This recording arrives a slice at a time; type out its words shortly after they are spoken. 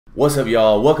What's up,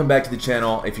 y'all? Welcome back to the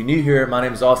channel. If you're new here, my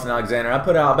name is Austin Alexander. I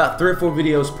put out about 3 or 4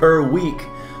 videos per week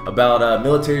about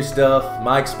military stuff,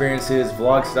 my experiences,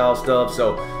 vlog style stuff.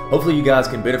 So hopefully you guys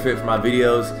can benefit from my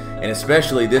videos, and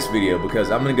especially this video,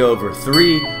 because I'm going to go over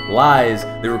 3 lies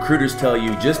that recruiters tell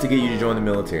you just to get you to join the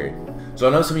military. So I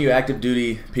know some of you active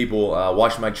duty people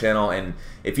watch my channel, and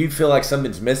if you feel like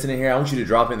something's missing in here, I want you to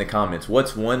drop it in the comments.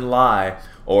 What's one lie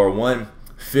or one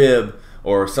fib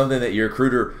or something that your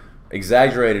recruiter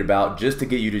exaggerated about just to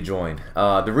get you to join?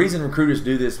 The reason recruiters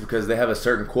do this is because they have a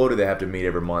certain quota they have to meet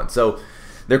every month. So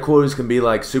their quotas can be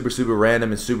like super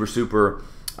random and super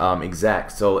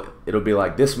exact. So it'll be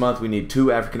like, this month we need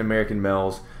 2 African American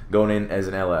males going in as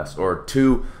an LS, or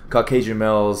 2 Caucasian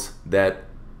males that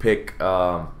pick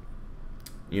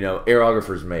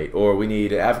aerographer's mate, or we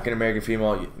need an African American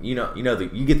female. You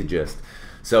get the gist.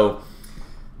 So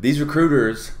these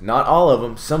recruiters, not all of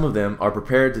them, some of them are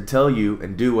prepared to tell you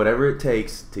and do whatever it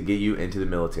takes to get you into the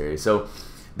military. So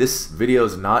this video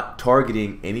is not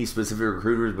targeting any specific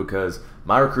recruiters, because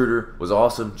my recruiter was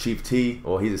awesome, Chief T.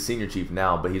 Well, he's a senior chief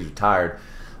now, but he's retired.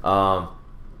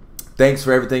 Thanks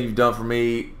for everything you've done for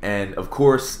me. And of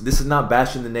course, this is not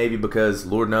bashing the Navy, because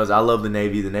Lord knows I love the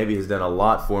Navy. The Navy has done a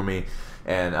lot for me.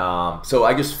 And so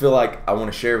I just feel like I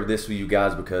want to share this with you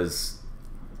guys, because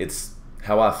it's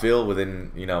how I feel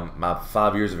within my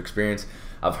 5 years of experience.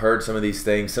 I've heard some of these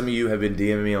things. Some of you have been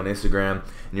DMing me on Instagram,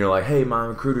 and you're like, hey, my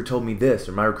recruiter told me this,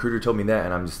 or my recruiter told me that,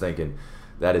 and I'm just thinking,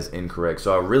 that is incorrect.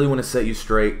 So I really want to set you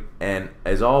straight. And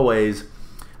as always,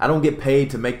 I don't get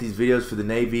paid to make these videos for the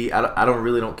Navy. I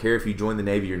really don't care if you join the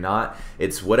Navy or not.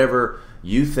 It's whatever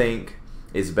you think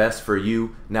is best for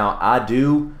you. Now, I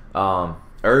do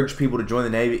urge people to join the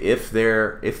Navy if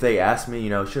they ask me,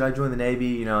 should I join the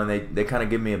Navy, and they kind of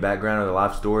give me a background of their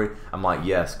life story. I'm like,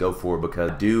 yes, go for it,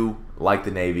 because I do like the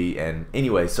Navy. And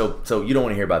anyway, so you don't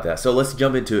want to hear about that. So let's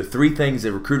jump into it. 3 things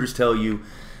that recruiters tell you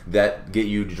that get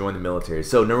you to join the military.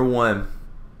 So number 1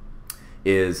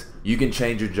 is you can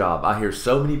change your job. I hear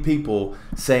so many people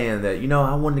saying that,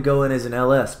 I wanted to go in as an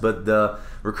LS, but the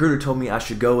recruiter told me I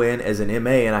should go in as an MA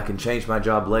and I can change my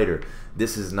job later.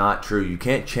 This is not true. You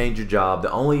can't change your job.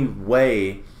 The only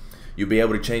way you'll be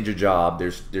able to change your job,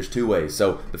 there's 2 ways.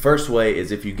 So the first way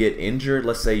is if you get injured.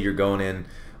 Let's say you're going in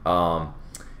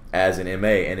as an MA,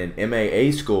 and in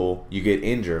MAA school you get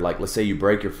injured. Like, let's say you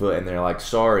break your foot and they're like,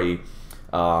 sorry,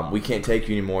 we can't take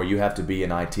you anymore. You have to be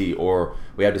in IT, or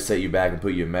we have to set you back and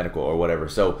put you in medical, or whatever.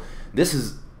 So this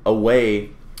is a way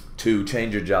to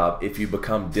change your job if you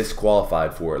become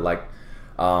disqualified for it. Like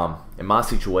in my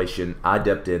situation, I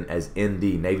dipped in as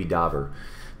ND, Navy diver,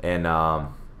 and I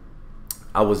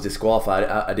was disqualified.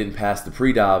 I didn't pass the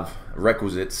pre-dive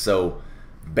requisites, so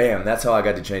bam, that's how I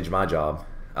got to change my job.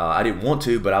 I didn't want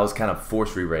to, but I was kind of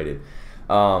force re-rated.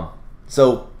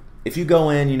 So if you go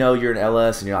in, you're an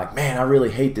LS and you're like, man, I really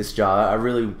hate this job, I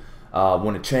really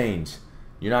want to change,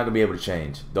 you're not gonna be able to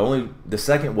change. The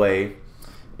second way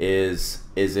is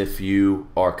if you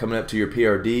are coming up to your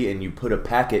PRD and you put a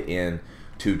packet in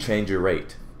to change your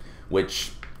rate,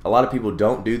 which a lot of people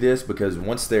don't do this, because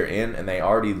once they're in and they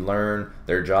already learn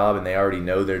their job and they already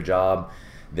know their job,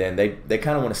 then they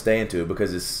kind of want to stay into it,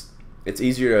 because it's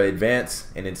easier to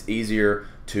advance and it's easier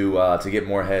to get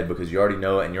more ahead, because you already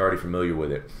know it and you're already familiar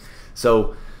with it.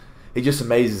 So it just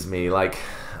amazes me, like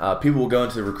people will go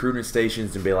into the recruiting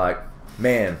stations and be like,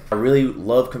 man, I really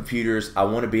love computers, I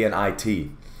want to be an IT.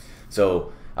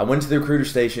 So I went to the recruiter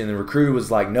station and the recruiter was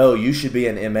like, no, you should be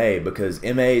an MA, because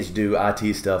MAs do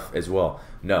IT stuff as well.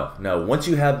 No, once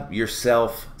you have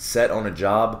yourself set on a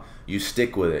job, you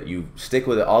stick with it. You stick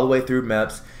with it all the way through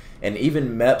MEPS, and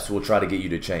even MEPS will try to get you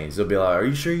to change. They'll be like, are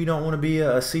you sure you don't want to be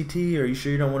a CT? Are you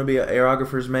sure you don't want to be an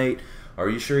aerographer's mate? Are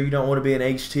you sure you don't want to be an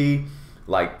HT?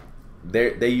 Like,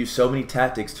 they use so many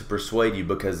tactics to persuade you,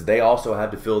 because they also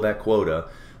have to fill that quota.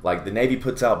 Like, the Navy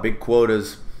puts out big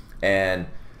quotas, and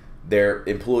their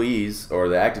employees, or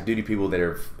the active duty people that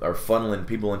are funneling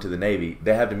people into the Navy,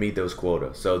 they have to meet those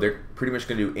quotas. So they're pretty much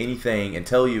going to do anything and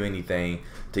tell you anything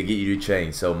to get you to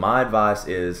change. So my advice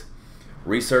is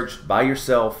research by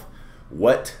yourself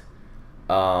what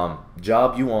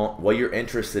job you want, what you're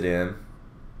interested in,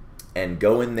 and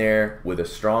go in there with a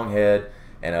strong head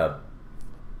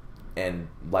and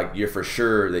like you're for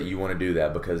sure that you want to do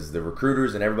that, because the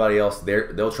recruiters and everybody else,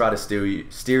 they'll try to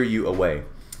steer you away.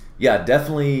 Yeah,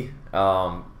 definitely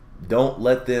don't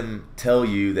let them tell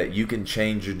you that you can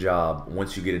change your job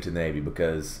once you get into the Navy,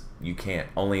 because you can't,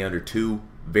 only under 2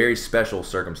 very special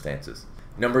circumstances.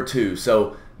 Number 2,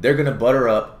 so they're gonna butter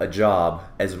up a job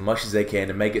as much as they can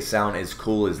to make it sound as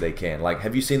cool as they can. Like,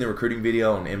 have you seen the recruiting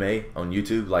video on MA on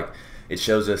YouTube? Like, It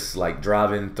shows us like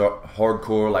driving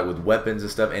hardcore, like with weapons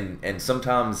and stuff. And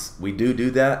sometimes we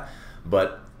do that,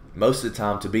 but most of the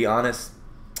time, to be honest,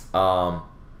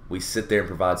 we sit there and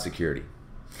provide security.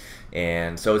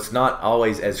 And so it's not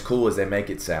always as cool as they make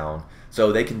it sound.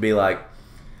 So they can be like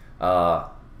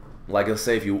let's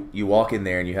say if you walk in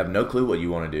there and you have no clue what you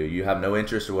want to do, you have no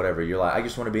interest or whatever, you're like, I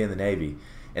just want to be in the Navy,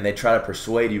 and they try to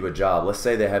persuade you a job. Let's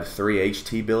say they have 3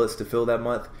 HT billets to fill that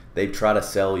month. They try to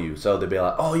sell you. So they'll be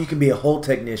like, oh, you can be a hull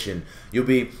technician. You'll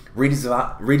be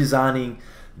redesigning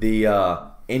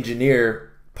the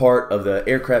engineer part of the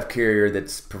aircraft carrier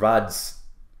that provides,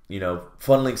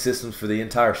 funneling systems for the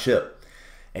entire ship.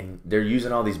 And they're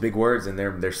using all these big words, and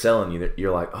they're selling you.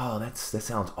 You're like, oh, that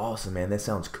sounds awesome, man. That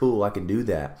sounds cool. I can do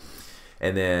that.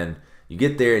 And then you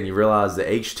get there and you realize the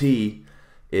HT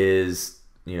is,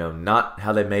 not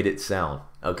how they made it sound.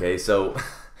 Okay, so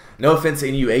no offense to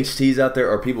any of you HTs out there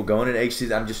or people going into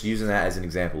HTs. I'm just using that as an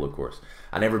example, of course.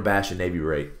 I never bash a Navy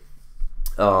rate.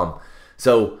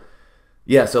 So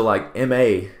like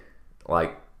MA,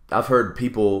 like I've heard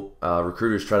people,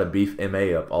 recruiters try to beef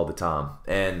MA up all the time.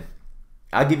 And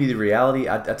I give you the reality.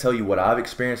 I tell you what I've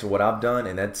experienced and what I've done,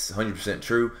 and that's 100%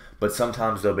 true. But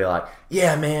sometimes they'll be like,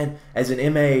 yeah, man, as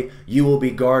an MA, you will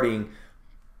be guarding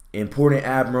important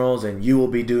admirals, and you will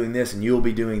be doing this, and you will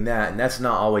be doing that. And that's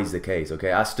not always the case,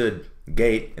 okay? I stood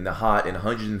gate in the hot in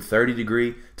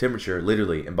 130-degree temperature,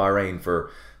 literally, in Bahrain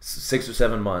for 6 or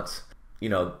 7 months.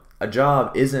 A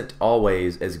job isn't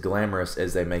always as glamorous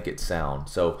as they make it sound.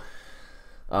 So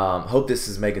hope this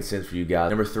is making sense for you guys.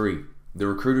 Number 3. The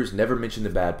recruiters never mention the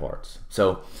bad parts.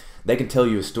 So they can tell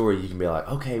you a story. You can be like,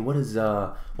 okay, what does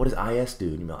IS do?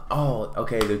 And you're like, oh,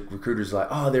 okay. The recruiter's like,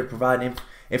 oh, they're providing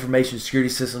information security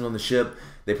systems on the ship.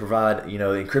 They provide,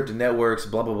 encrypted networks,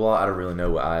 blah blah blah. I don't really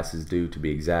know what ISs do, to be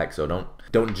exact. So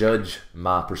don't judge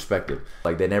my perspective.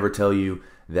 Like, they never tell you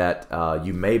that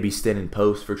you may be standing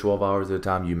post for 12 hours at a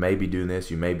time. You may be doing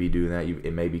this. You may be doing that.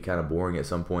 It may be kind of boring at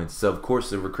some points. So of course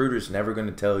the recruiter's never going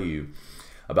to tell you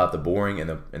about the boring and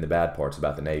the bad parts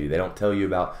about the Navy. They don't tell you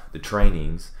about the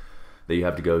trainings that you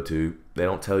have to go to. They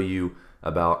don't tell you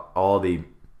about all the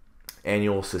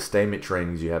annual sustainment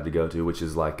trainings you have to go to, which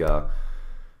is like you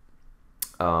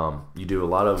do a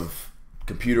lot of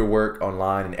computer work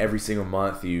online, and every single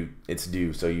month it's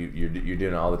due, so you're doing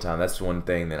it all the time. That's one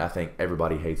thing that I think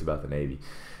everybody hates about the Navy.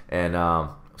 And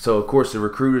so of course the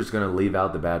recruiter is going to leave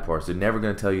out the bad parts. They're never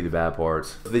going to tell you the bad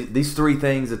parts. These 3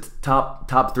 things, the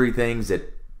top 3 things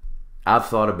that I've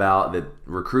thought about that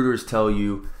recruiters tell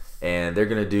you, and they're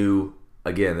going to do,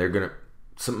 again,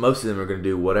 most of them are going to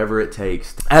do whatever it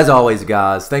takes. As always,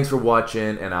 guys, thanks for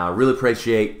watching, and I really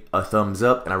appreciate a thumbs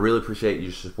up, and I really appreciate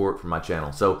your support for my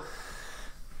channel. So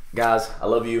guys, I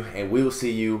love you, and we will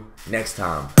see you next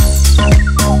time.